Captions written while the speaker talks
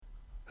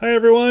Hi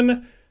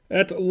everyone!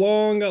 At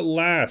long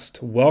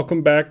last,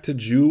 welcome back to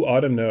Jew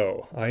Oughta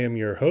Know. I am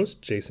your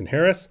host, Jason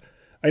Harris.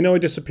 I know I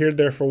disappeared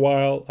there for a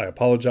while. I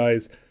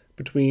apologize.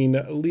 Between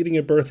leading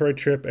a birthright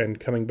trip and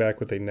coming back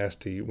with a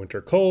nasty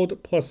winter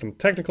cold, plus some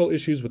technical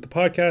issues with the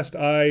podcast,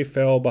 I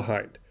fell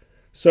behind.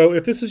 So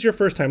if this is your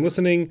first time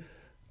listening,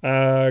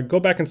 go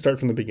back and start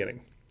from the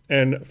beginning.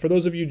 And for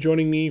those of you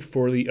joining me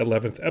for the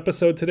 11th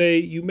episode today,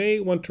 you may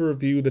want to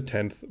review the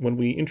 10th when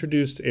we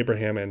introduced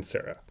Abraham and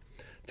Sarah.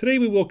 Today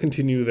we will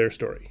continue their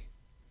story.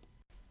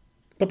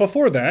 But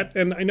before that,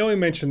 and I know I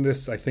mentioned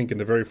this I think in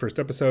the very first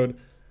episode,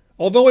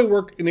 although I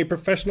work in a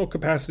professional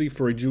capacity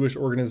for a Jewish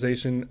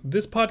organization,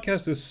 this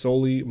podcast is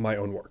solely my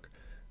own work.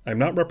 I'm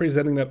not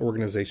representing that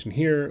organization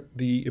here.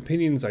 The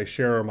opinions I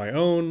share are my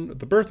own.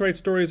 The birthright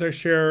stories I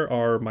share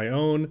are my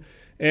own.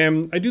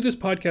 And I do this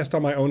podcast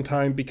on my own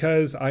time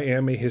because I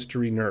am a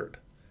history nerd.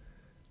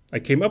 I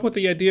came up with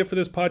the idea for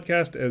this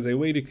podcast as a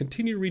way to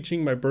continue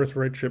reaching my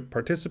birthright trip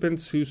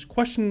participants whose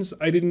questions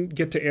I didn't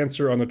get to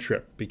answer on the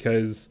trip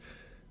because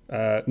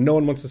no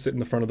one wants to sit in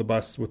the front of the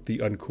bus with the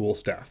uncool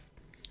staff.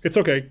 It's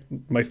okay.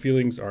 My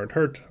feelings aren't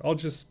hurt. I'll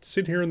just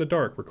sit here in the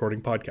dark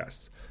recording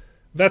podcasts.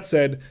 That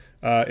said,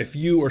 if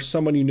you or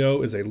someone you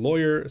know is a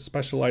lawyer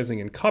specializing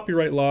in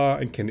copyright law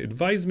and can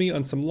advise me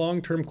on some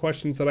long-term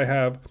questions that I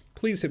have,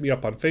 please hit me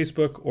up on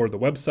Facebook or the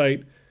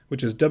website,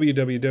 which is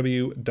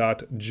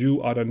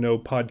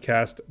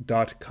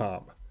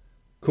www.jewoughtaknowpodcast.com.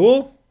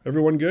 Cool?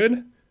 Everyone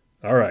good?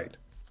 All right,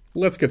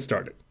 let's get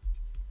started.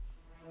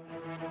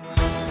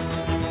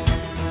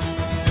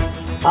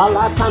 על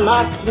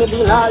הקמת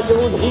מדינה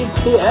יהודית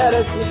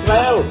בארץ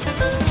ישראל.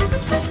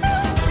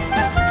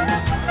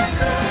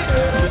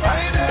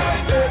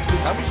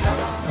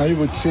 I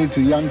would say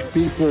to young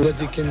people that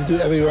they can do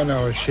everyone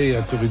our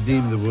share to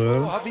redeem the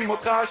world.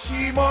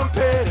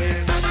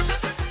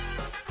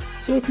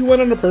 So if you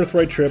went on a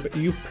birthright trip,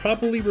 you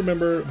probably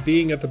remember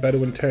being at the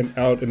Bedouin tent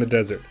out in the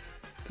desert.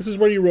 This is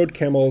where you rode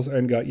camels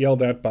and got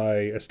yelled at by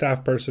a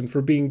staff person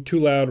for being too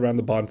loud around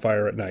the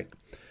bonfire at night.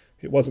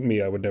 It wasn't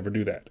me, I would never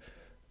do that.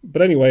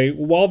 But anyway,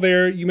 while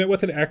there, you met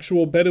with an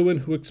actual Bedouin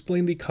who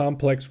explained the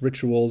complex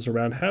rituals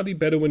around how the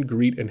Bedouin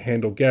greet and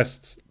handle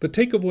guests, the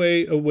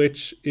takeaway of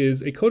which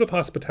is a code of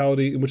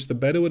hospitality in which the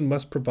Bedouin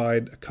must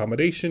provide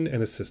accommodation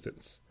and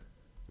assistance.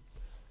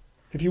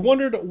 If you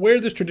wondered where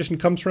this tradition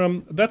comes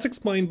from, that's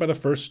explained by the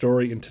first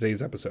story in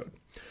today's episode.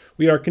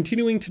 We are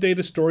continuing today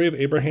the story of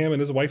Abraham and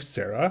his wife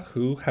Sarah,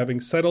 who,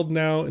 having settled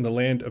now in the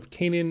land of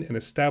Canaan and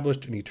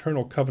established an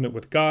eternal covenant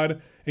with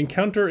God,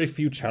 encounter a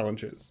few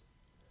challenges.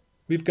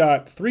 We've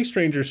got 3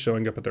 strangers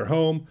showing up at their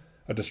home,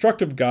 a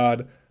destructive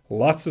God,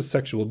 lots of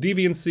sexual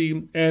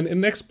deviancy, and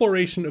an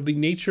exploration of the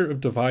nature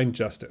of divine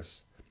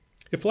justice.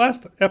 If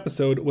last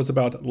episode was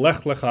about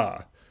Lech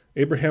Lecha,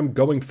 Abraham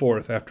going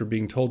forth after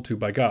being told to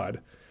by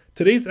God,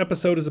 today's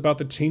episode is about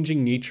the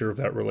changing nature of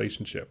that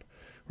relationship,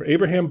 where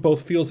Abraham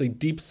both feels a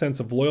deep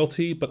sense of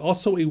loyalty, but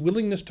also a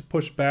willingness to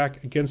push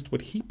back against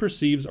what he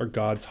perceives are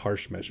God's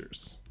harsh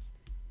measures.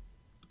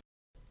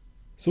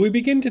 So we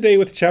begin today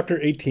with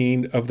chapter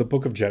 18 of the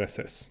book of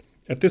Genesis.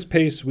 At this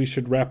pace, we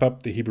should wrap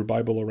up the Hebrew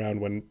Bible around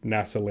when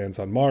NASA lands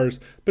on Mars,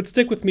 but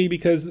stick with me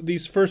because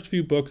these first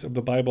few books of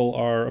the Bible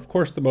are, of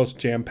course, the most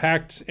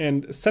jam-packed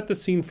and set the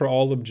scene for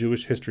all of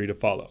Jewish history to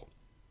follow.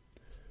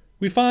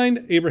 We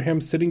find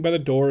Abraham sitting by the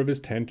door of his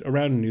tent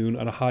around noon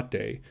on a hot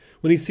day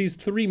when he sees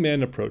 3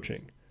 men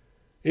approaching.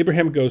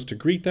 Abraham goes to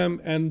greet them,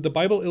 and the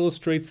Bible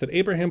illustrates that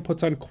Abraham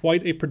puts on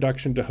quite a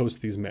production to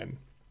host these men.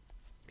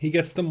 He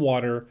gets them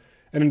water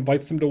and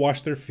invites them to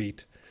wash their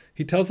feet.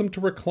 He tells them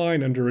to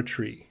recline under a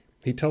tree.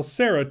 He tells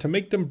Sarah to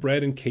make them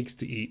bread and cakes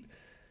to eat.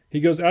 He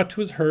goes out to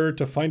his herd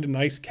to find a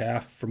nice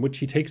calf, from which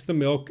he takes the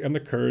milk and the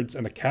curds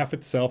and the calf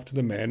itself to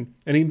the men,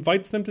 and he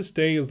invites them to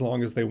stay as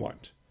long as they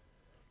want.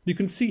 You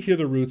can see here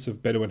the roots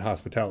of Bedouin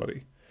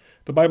hospitality.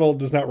 The Bible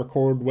does not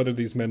record whether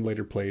these men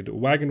later played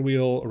wagon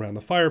wheel around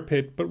the fire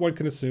pit, but one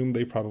can assume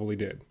they probably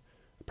did.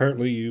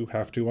 Apparently you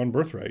have to on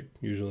birthright,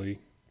 usually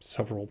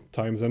several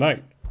times a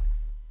night.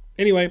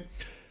 Anyway,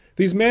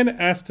 these men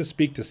ask to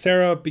speak to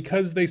Sarah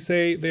because they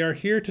say they are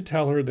here to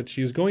tell her that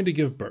she is going to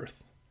give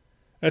birth.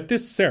 At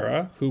this,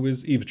 Sarah, who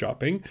is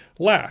eavesdropping,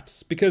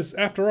 laughs because,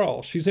 after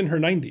all, she's in her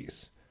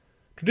 90s.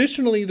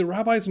 Traditionally, the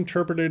rabbis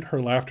interpreted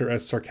her laughter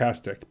as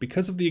sarcastic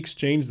because of the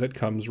exchange that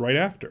comes right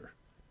after.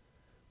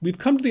 We've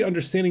come to the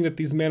understanding that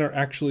these men are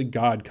actually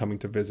God coming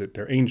to visit,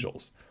 their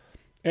angels.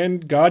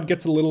 And God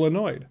gets a little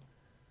annoyed.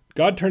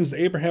 God turns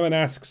to Abraham and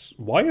asks,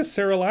 "Why is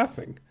Sarah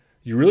laughing?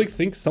 You really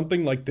think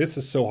something like this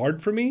is so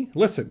hard for me?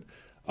 Listen,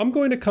 I'm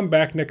going to come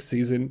back next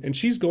season, and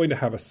she's going to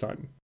have a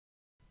son."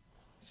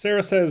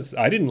 Sarah says,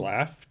 "I didn't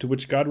laugh," to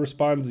which God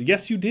responds,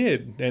 "Yes, you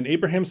did." And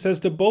Abraham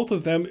says to both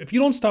of them, "If you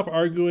don't stop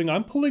arguing,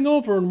 I'm pulling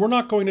over and we're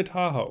not going to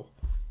Tahoe."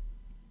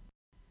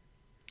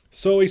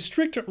 So a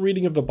strict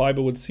reading of the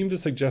Bible would seem to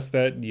suggest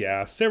that,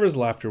 yeah, Sarah's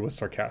laughter was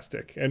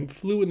sarcastic and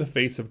flew in the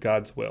face of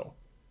God's will.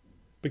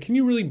 But can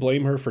you really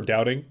blame her for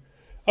doubting?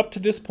 Up to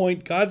this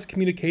point, God's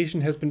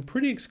communication has been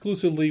pretty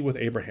exclusively with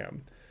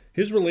Abraham.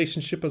 his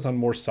relationship is on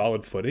more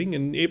solid footing,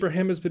 and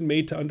Abraham has been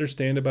made to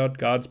understand about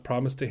God's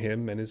promise to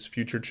him and his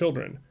future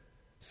children.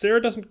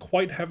 Sarah doesn't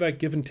quite have that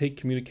give and take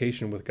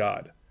communication with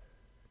God.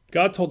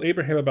 God told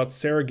Abraham about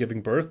Sarah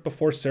giving birth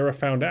before Sarah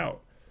found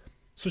out,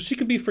 so she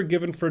can be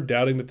forgiven for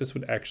doubting that this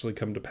would actually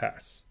come to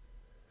pass.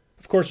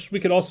 Of course, we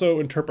could also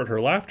interpret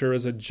her laughter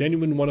as a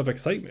genuine one of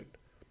excitement.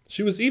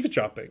 She was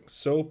eavesdropping,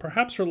 so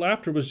perhaps her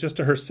laughter was just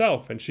to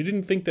herself, and she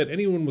didn't think that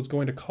anyone was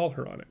going to call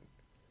her on it.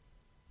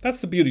 That's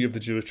the beauty of the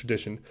Jewish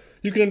tradition.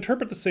 You can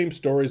interpret the same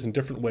stories in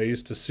different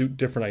ways to suit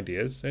different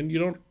ideas, and you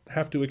don't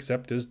have to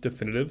accept as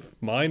definitive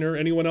mine or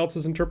anyone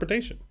else's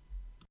interpretation.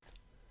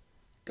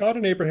 God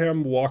and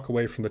Abraham walk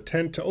away from the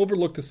tent to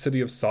overlook the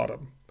city of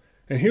Sodom.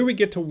 And here we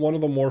get to one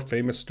of the more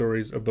famous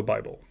stories of the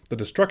Bible, the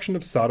destruction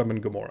of Sodom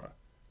and Gomorrah.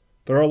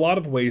 There are a lot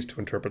of ways to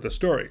interpret the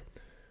story.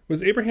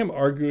 Was Abraham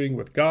arguing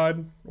with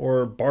God,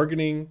 or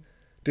bargaining?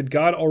 Did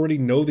God already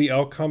know the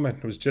outcome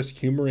and was just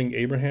humoring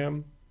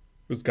Abraham?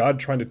 Was God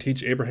trying to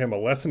teach Abraham a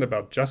lesson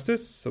about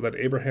justice so that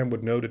Abraham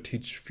would know to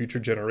teach future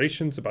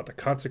generations about the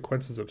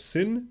consequences of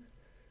sin?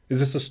 Is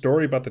this a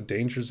story about the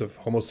dangers of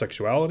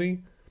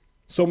homosexuality?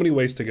 So many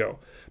ways to go.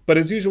 But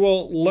as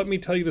usual, let me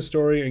tell you the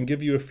story and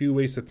give you a few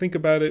ways to think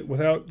about it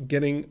without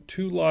getting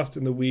too lost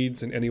in the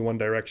weeds in any one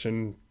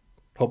direction,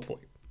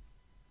 hopefully.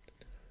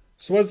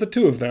 So as the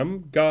two of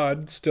them,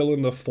 God, still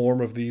in the form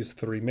of these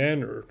three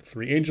men, or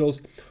three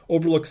angels,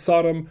 overlooks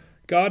Sodom,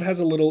 God has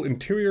a little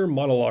interior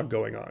monologue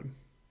going on.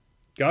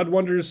 God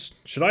wonders,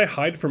 should I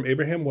hide from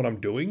Abraham what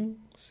I'm doing?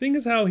 Seeing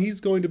as how he's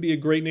going to be a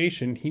great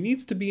nation, he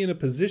needs to be in a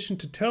position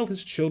to tell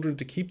his children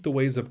to keep the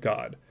ways of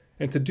God,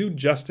 and to do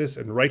justice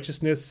and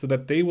righteousness so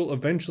that they will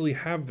eventually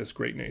have this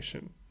great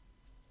nation.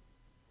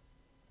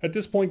 At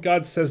this point,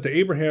 God says to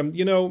Abraham,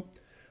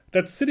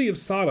 that city of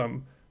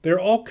Sodom, they're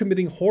all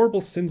committing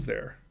horrible sins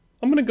there.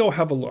 I'm going to go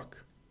have a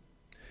look.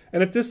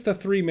 And at this, the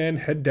three men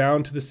head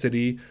down to the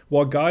city,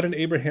 while God and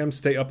Abraham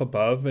stay up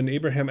above, and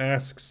Abraham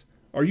asks,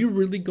 are you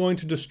really going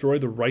to destroy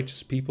the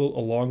righteous people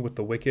along with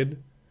the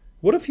wicked?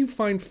 What if you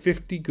find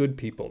 50 good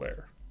people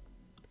there?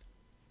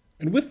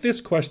 And with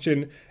this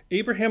question,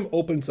 Abraham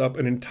opens up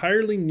an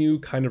entirely new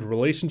kind of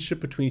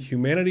relationship between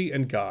humanity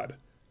and God.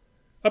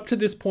 Up to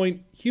this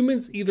point,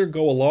 humans either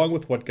go along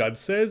with what God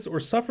says or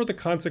suffer the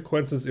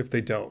consequences if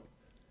they don't.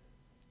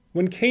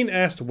 When Cain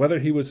asked whether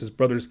he was his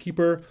brother's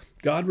keeper,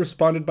 God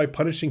responded by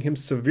punishing him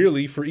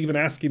severely for even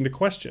asking the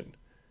question.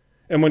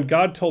 And when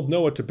God told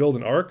Noah to build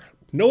an ark,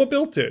 Noah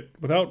built it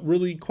without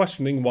really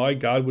questioning why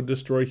God would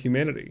destroy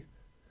humanity.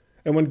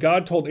 And when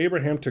God told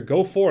Abraham to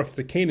go forth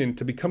to Canaan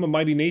to become a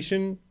mighty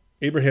nation,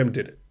 Abraham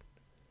did it.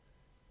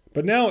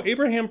 But now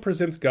Abraham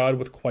presents God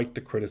with quite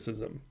the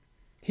criticism.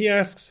 He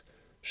asks,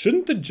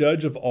 shouldn't the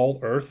judge of all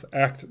earth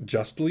act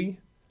justly?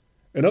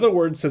 In other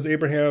words, says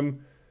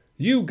Abraham,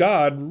 you,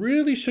 God,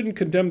 really shouldn't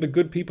condemn the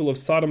good people of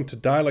Sodom to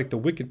die like the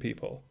wicked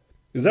people.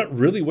 Is that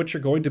really what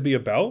you're going to be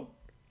about?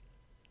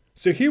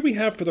 So here we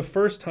have for the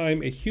first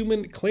time a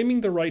human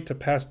claiming the right to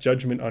pass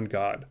judgment on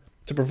God,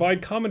 to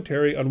provide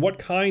commentary on what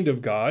kind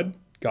of God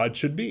God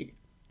should be.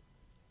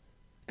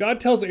 God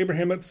tells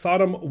Abraham that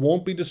Sodom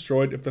won't be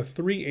destroyed if the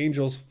three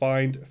angels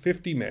find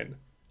 50 men.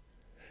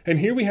 And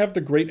here we have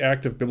the great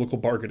act of biblical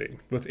bargaining,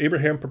 with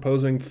Abraham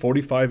proposing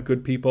 45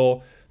 good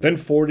people, then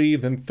 40,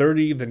 then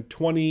 30, then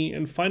 20,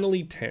 and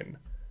finally 10.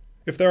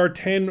 If there are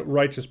 10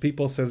 righteous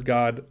people, says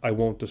God, I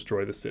won't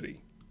destroy the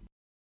city.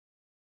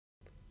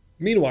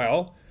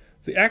 Meanwhile,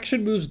 the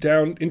action moves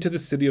down into the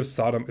city of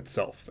Sodom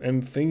itself,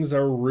 and things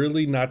are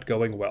really not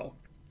going well.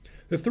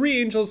 The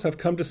three angels have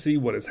come to see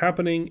what is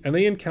happening, and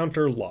they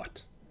encounter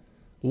Lot.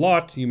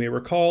 Lot, you may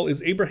recall,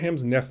 is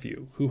Abraham's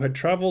nephew, who had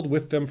traveled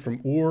with them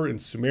from Ur in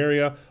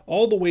Sumeria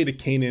all the way to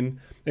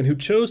Canaan, and who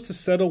chose to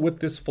settle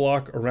with this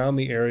flock around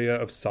the area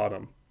of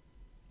Sodom.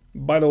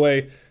 By the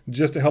way,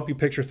 just to help you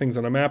picture things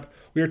on a map,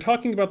 we are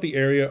talking about the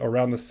area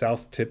around the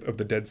south tip of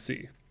the Dead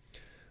Sea.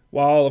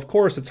 While, of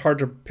course, it's hard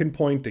to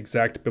pinpoint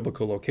exact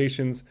biblical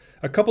locations,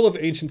 a couple of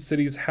ancient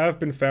cities have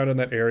been found in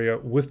that area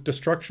with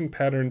destruction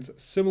patterns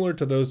similar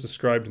to those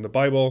described in the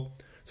Bible,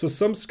 so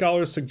some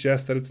scholars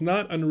suggest that it's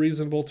not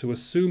unreasonable to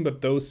assume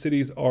that those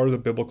cities are the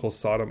biblical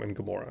Sodom and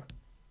Gomorrah.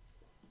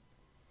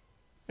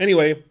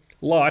 Anyway,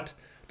 Lot,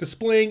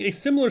 displaying a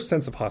similar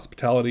sense of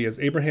hospitality as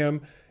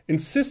Abraham,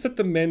 insists that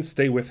the men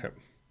stay with him.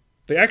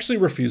 They actually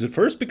refuse at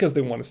first because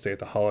they want to stay at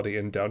the Holiday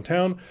Inn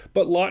downtown,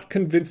 but Lot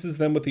convinces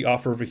them with the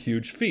offer of a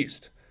huge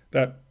feast.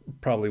 That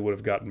probably would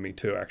have gotten me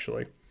too,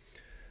 actually.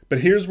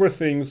 But here's where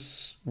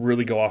things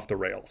really go off the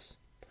rails.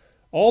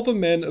 All the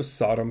men of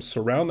Sodom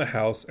surround the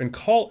house and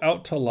call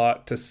out to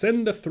Lot to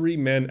send the three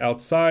men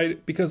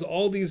outside because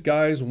all these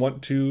guys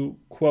want to,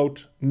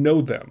 quote,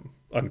 know them,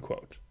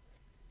 unquote.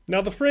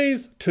 Now the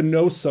phrase to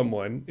know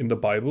someone in the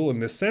Bible in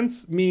this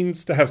sense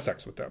means to have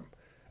sex with them,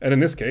 and in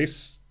this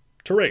case,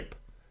 to rape.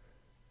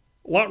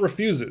 Lot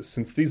refuses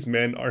since these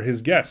men are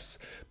his guests,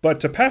 but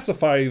to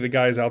pacify the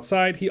guys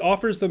outside, he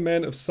offers the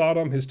men of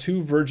Sodom his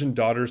 2 virgin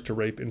daughters to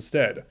rape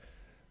instead.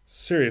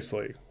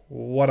 Seriously,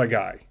 what a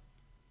guy.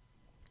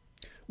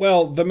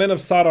 Well, the men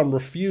of Sodom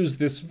refuse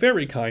this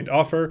very kind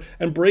offer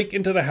and break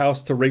into the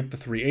house to rape the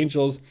 3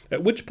 angels,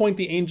 at which point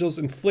the angels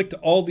inflict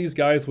all these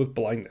guys with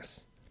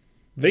blindness.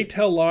 They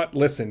tell Lot,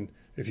 listen,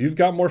 if you've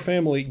got more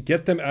family,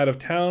 get them out of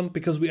town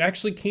because we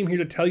actually came here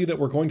to tell you that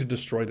we're going to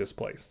destroy this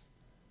place.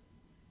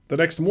 The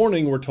next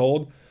morning, we're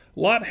told,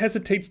 Lot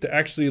hesitates to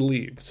actually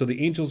leave, so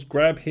the angels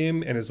grab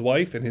him and his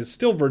wife and his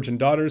still virgin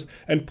daughters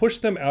and push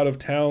them out of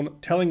town,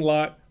 telling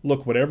Lot,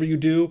 look, whatever you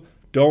do,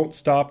 don't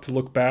stop to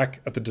look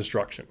back at the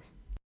destruction.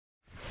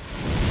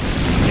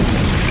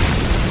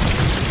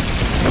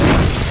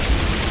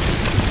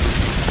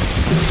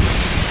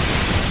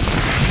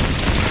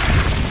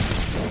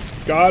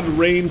 God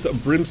rains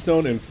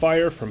brimstone and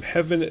fire from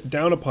heaven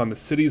down upon the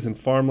cities and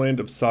farmland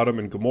of Sodom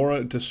and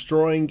Gomorrah,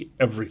 destroying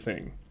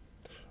everything.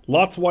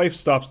 Lot's wife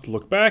stops to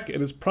look back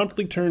and is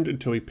promptly turned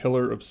into a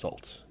pillar of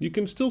salt. You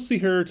can still see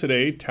her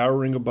today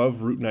towering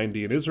above Route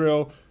 90 in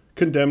Israel,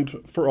 condemned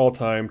for all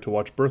time to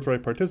watch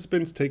Birthright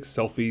participants take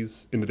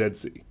selfies in the Dead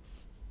Sea.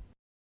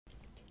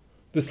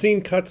 The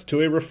scene cuts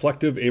to a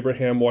reflective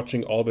Abraham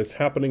watching all this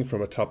happening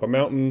from atop a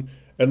mountain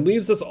and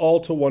leaves us all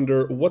to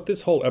wonder what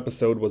this whole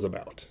episode was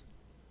about.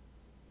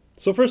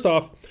 So first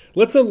off,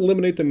 let's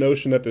eliminate the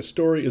notion that this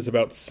story is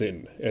about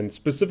sin, and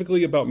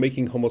specifically about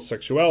making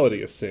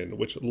homosexuality a sin,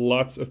 which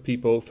lots of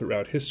people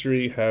throughout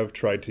history have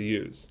tried to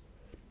use.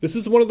 This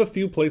is one of the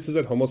few places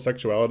that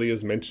homosexuality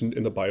is mentioned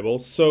in the Bible,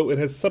 so it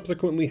has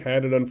subsequently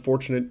had an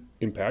unfortunate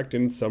impact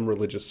in some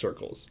religious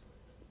circles.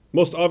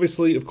 Most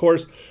obviously, of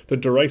course, the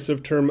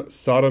derisive term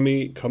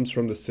sodomy comes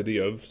from the city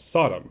of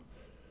Sodom.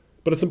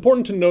 But it's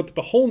important to note that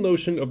the whole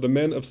notion of the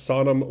men of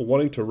Sodom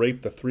wanting to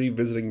rape the 3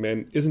 visiting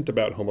men isn't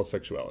about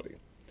homosexuality.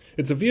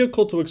 It's a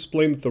vehicle to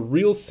explain that the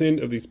real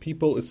sin of these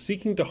people is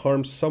seeking to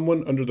harm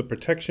someone under the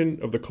protection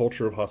of the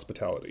culture of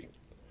hospitality.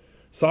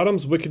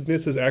 Sodom's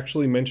wickedness is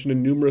actually mentioned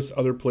in numerous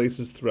other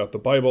places throughout the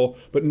Bible,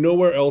 but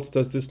nowhere else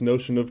does this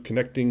notion of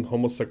connecting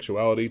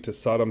homosexuality to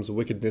Sodom's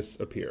wickedness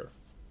appear.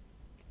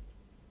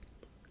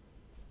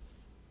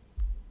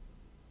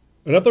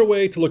 Another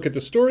way to look at the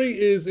story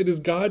is it is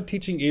God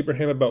teaching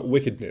Abraham about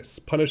wickedness,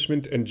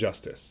 punishment, and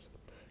justice.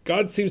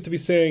 God seems to be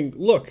saying,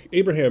 look,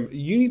 Abraham,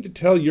 you need to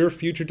tell your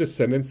future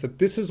descendants that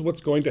this is what's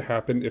going to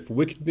happen if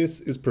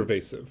wickedness is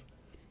pervasive.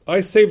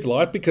 I saved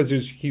Lot because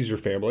he's your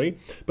family,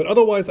 but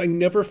otherwise I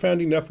never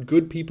found enough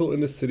good people in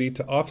the city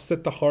to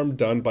offset the harm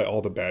done by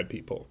all the bad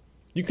people.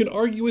 You can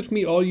argue with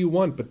me all you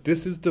want, but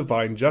this is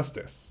divine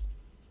justice.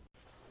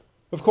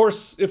 Of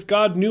course, if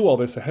God knew all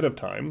this ahead of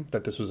time,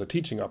 that this was a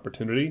teaching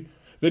opportunity,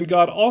 then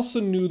God also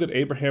knew that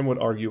Abraham would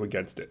argue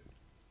against it.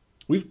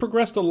 We've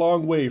progressed a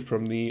long way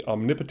from the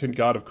omnipotent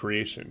God of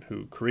creation,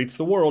 who creates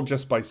the world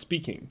just by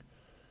speaking.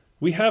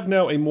 We have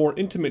now a more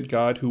intimate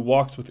God who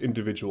walks with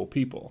individual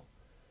people,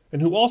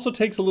 and who also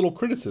takes a little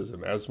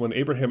criticism, as when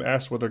Abraham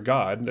asked whether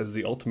God, as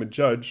the ultimate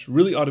judge,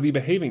 really ought to be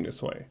behaving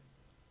this way.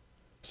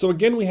 So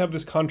again we have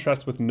this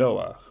contrast with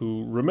Noah,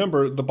 who,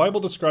 remember, the Bible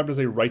described as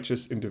a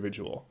righteous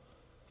individual.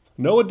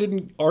 Noah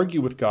didn't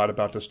argue with God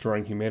about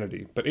destroying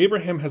humanity, but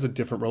Abraham has a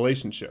different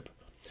relationship.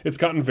 It's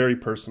gotten very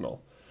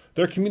personal.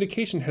 Their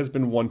communication has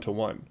been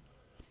one-to-one.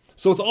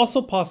 So it's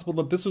also possible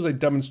that this was a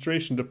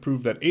demonstration to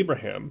prove that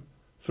Abraham,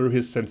 through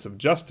his sense of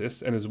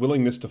justice and his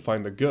willingness to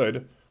find the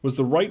good, was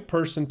the right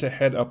person to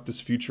head up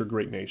this future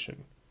great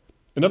nation.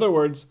 In other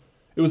words,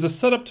 it was a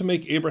setup to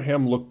make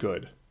Abraham look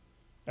good.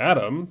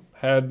 Adam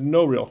had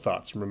no real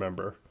thoughts,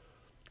 remember.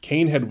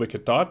 Cain had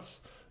wicked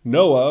thoughts.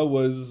 Noah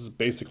was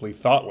basically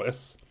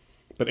thoughtless.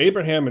 But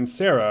Abraham and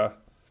Sarah,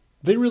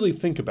 they really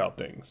think about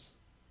things.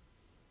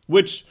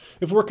 Which,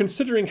 if we're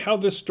considering how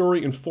this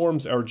story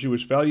informs our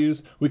Jewish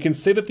values, we can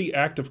say that the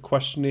act of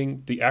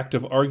questioning, the act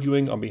of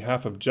arguing on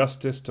behalf of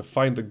justice to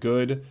find the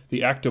good,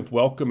 the act of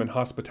welcome and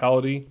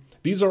hospitality,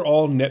 these are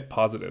all net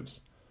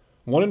positives.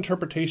 One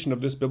interpretation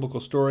of this biblical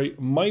story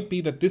might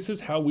be that this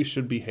is how we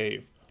should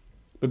behave.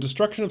 The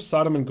destruction of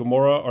Sodom and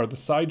Gomorrah are the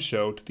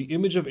sideshow to the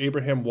image of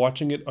Abraham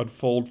watching it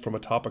unfold from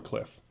atop a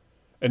cliff,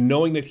 and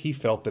knowing that he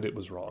felt that it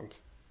was wrong.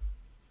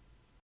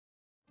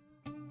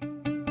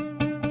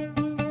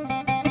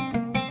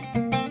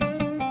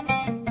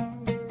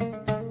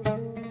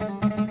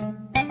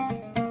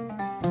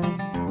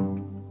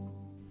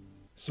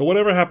 So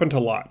whatever happened to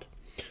Lot?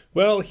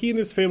 Well, he and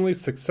his family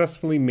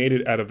successfully made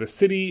it out of the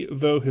city,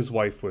 though his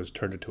wife was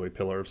turned into a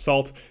pillar of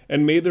salt,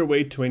 and made their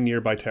way to a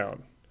nearby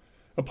town.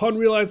 Upon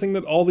realizing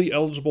that all the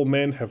eligible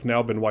men have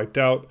now been wiped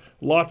out,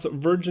 Lot's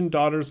virgin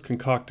daughters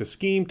concoct a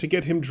scheme to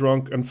get him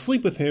drunk and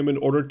sleep with him in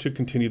order to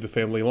continue the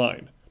family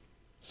line.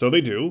 So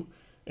they do,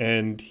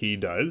 and he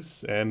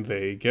does, and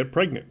they get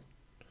pregnant.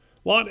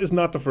 Lot is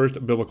not the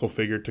first biblical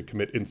figure to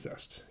commit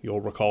incest.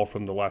 You'll recall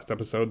from the last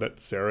episode that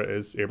Sarah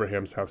is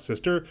Abraham's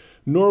half-sister,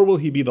 nor will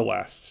he be the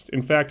last.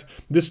 In fact,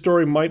 this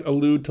story might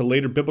allude to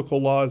later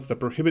biblical laws that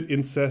prohibit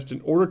incest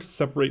in order to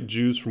separate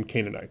Jews from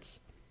Canaanites.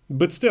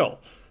 But still,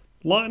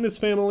 Lot and his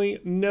family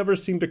never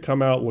seem to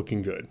come out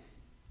looking good.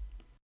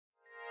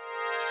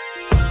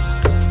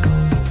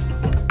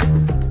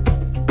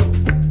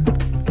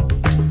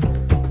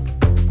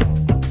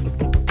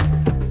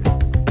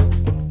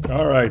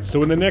 All right, right,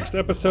 so in the next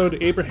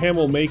episode, Abraham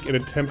will make an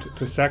attempt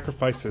to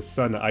sacrifice his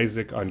son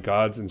Isaac on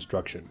God's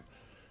instruction.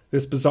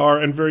 This bizarre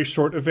and very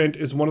short event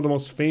is one of the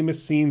most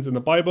famous scenes in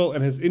the Bible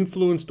and has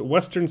influenced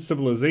Western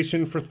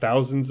civilization for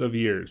thousands of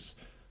years.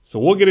 So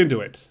we'll get into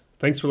it.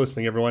 Thanks for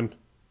listening, everyone.